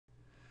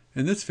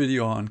In this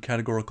video on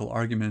categorical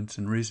arguments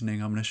and reasoning,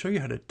 I'm going to show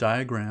you how to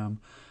diagram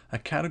a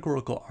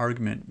categorical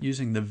argument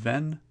using the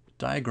Venn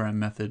diagram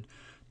method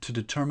to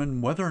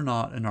determine whether or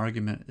not an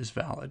argument is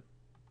valid.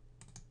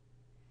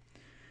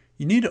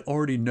 You need to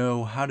already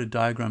know how to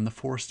diagram the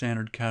four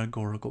standard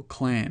categorical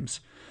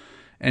claims,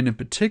 and in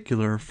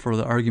particular for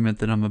the argument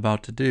that I'm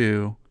about to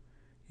do,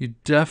 you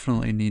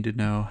definitely need to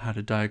know how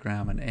to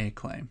diagram an A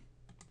claim.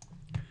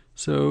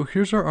 So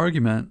here's our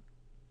argument.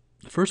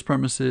 The first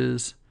premise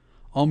is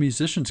all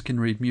musicians can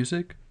read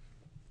music.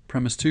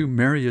 Premise 2,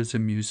 Mary is a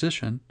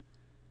musician.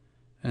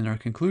 And our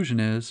conclusion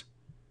is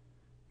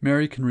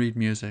Mary can read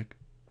music.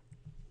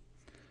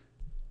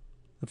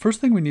 The first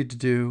thing we need to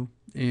do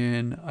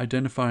in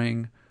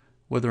identifying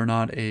whether or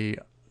not a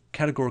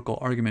categorical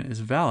argument is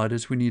valid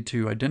is we need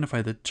to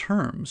identify the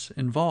terms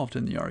involved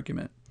in the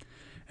argument.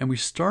 And we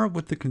start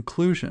with the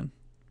conclusion.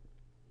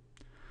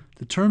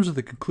 The terms of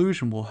the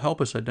conclusion will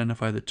help us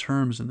identify the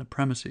terms in the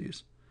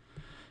premises.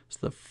 So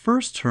the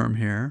first term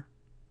here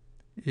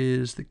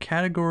is the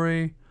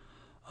category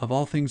of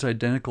all things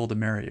identical to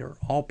Mary, or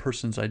all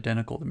persons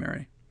identical to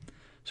Mary.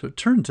 So it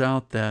turns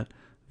out that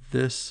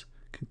this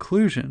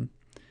conclusion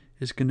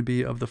is going to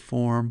be of the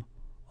form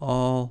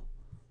all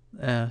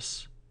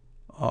S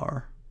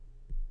are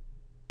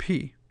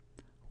P,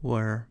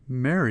 where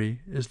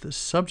Mary is the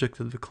subject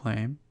of the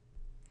claim.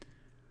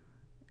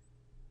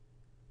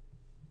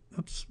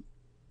 Oops.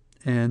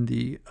 And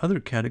the other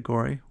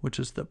category, which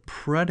is the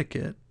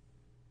predicate,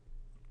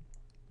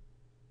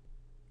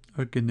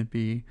 are going to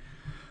be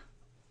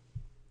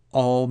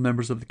all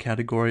members of the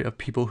category of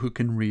people who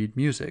can read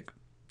music.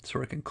 So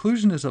our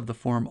conclusion is of the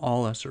form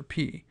all S or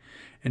P,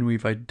 and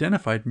we've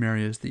identified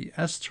Mary as the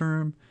S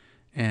term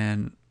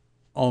and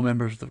all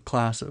members of the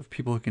class of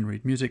people who can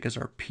read music as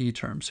our P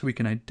term. So we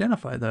can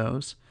identify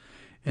those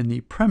in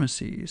the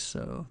premises.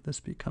 So this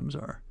becomes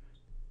our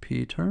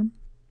P term,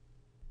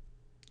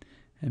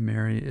 and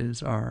Mary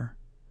is our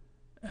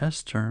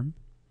S term.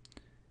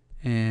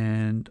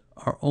 And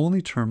our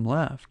only term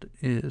left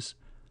is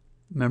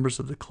members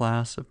of the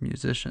class of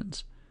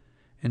musicians.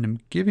 And I'm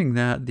giving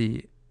that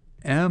the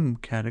M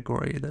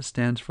category that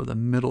stands for the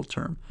middle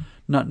term,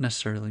 not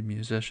necessarily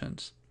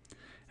musicians.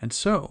 And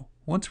so,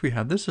 once we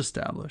have this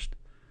established,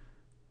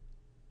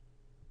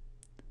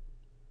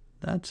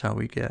 that's how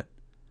we get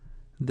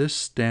this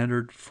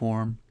standard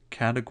form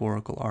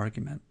categorical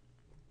argument.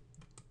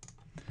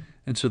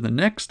 And so the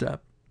next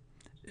step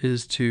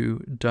is to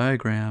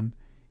diagram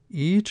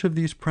each of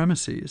these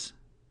premises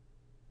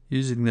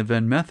using the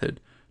Venn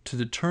method to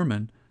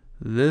determine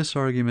this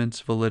argument's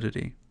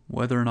validity,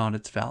 whether or not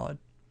it's valid.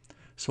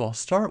 So I'll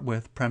start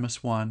with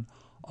premise 1,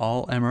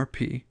 all M are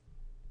P.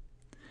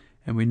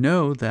 And we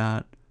know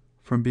that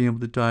from being able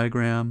to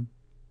diagram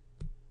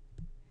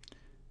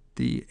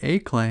the A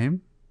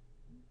claim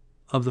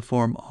of the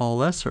form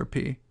all S are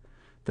P,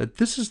 that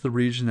this is the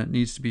region that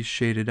needs to be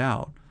shaded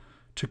out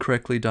to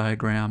correctly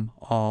diagram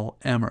all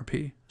M are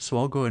P. So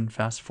I'll go ahead and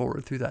fast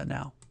forward through that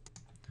now.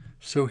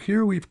 So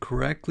here we've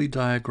correctly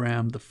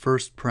diagrammed the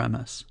first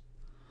premise,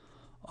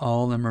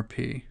 all M are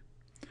P.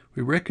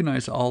 We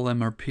recognize all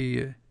M are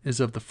P is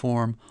of the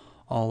form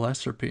all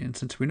S are P, and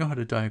since we know how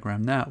to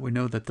diagram that, we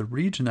know that the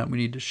region that we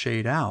need to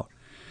shade out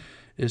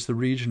is the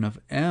region of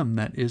M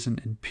that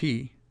isn't in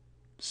P.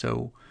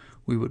 So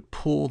we would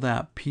pull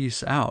that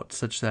piece out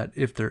such that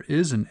if there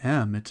is an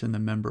M, it's in the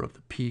member of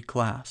the P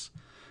class.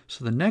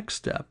 So the next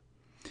step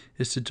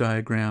is to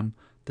diagram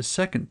the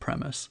second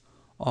premise,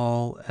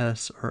 all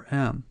S are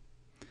M.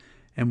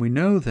 And we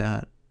know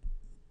that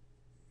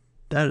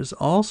that is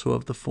also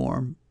of the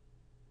form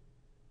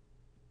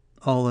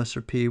all S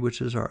are P,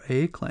 which is our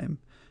A claim.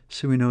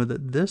 So we know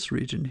that this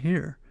region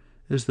here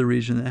is the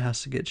region that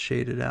has to get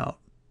shaded out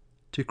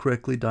to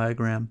correctly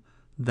diagram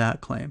that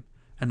claim.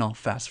 And I'll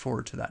fast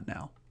forward to that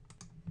now.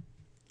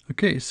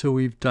 Okay, so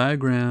we've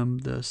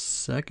diagrammed the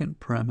second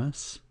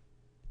premise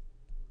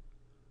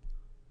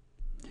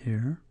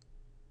here.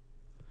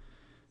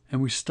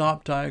 And we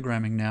stop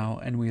diagramming now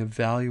and we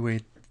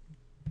evaluate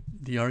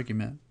the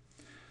argument.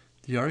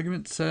 The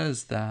argument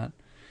says that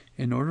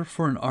in order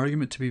for an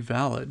argument to be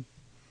valid,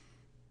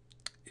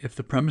 if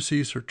the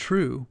premises are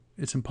true,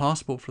 it's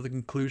impossible for the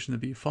conclusion to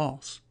be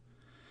false.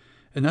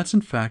 And that's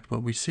in fact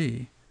what we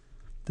see.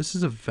 This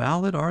is a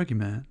valid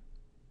argument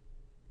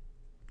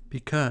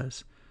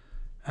because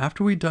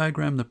after we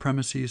diagram the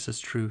premises as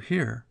true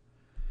here,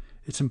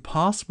 it's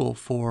impossible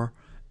for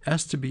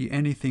S to be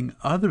anything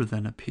other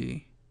than a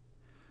P.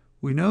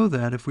 We know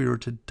that if we were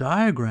to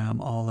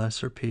diagram all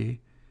S or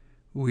P,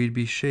 we'd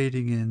be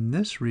shading in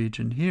this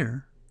region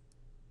here.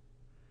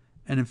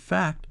 And in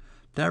fact,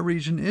 that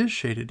region is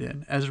shaded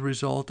in as a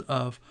result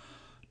of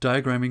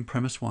diagramming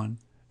premise 1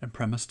 and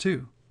premise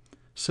 2.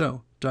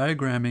 So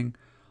diagramming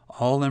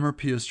all M or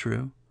P is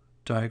true,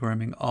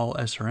 diagramming all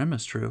S or M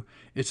is true.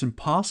 It's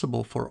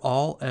impossible for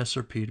all S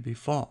or P to be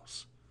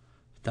false.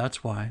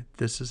 That's why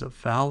this is a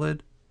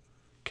valid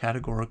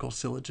categorical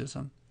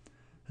syllogism.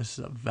 This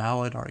is a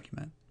valid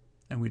argument,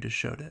 and we just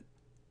showed it.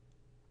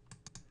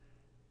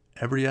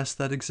 Every S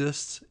that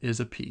exists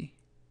is a P.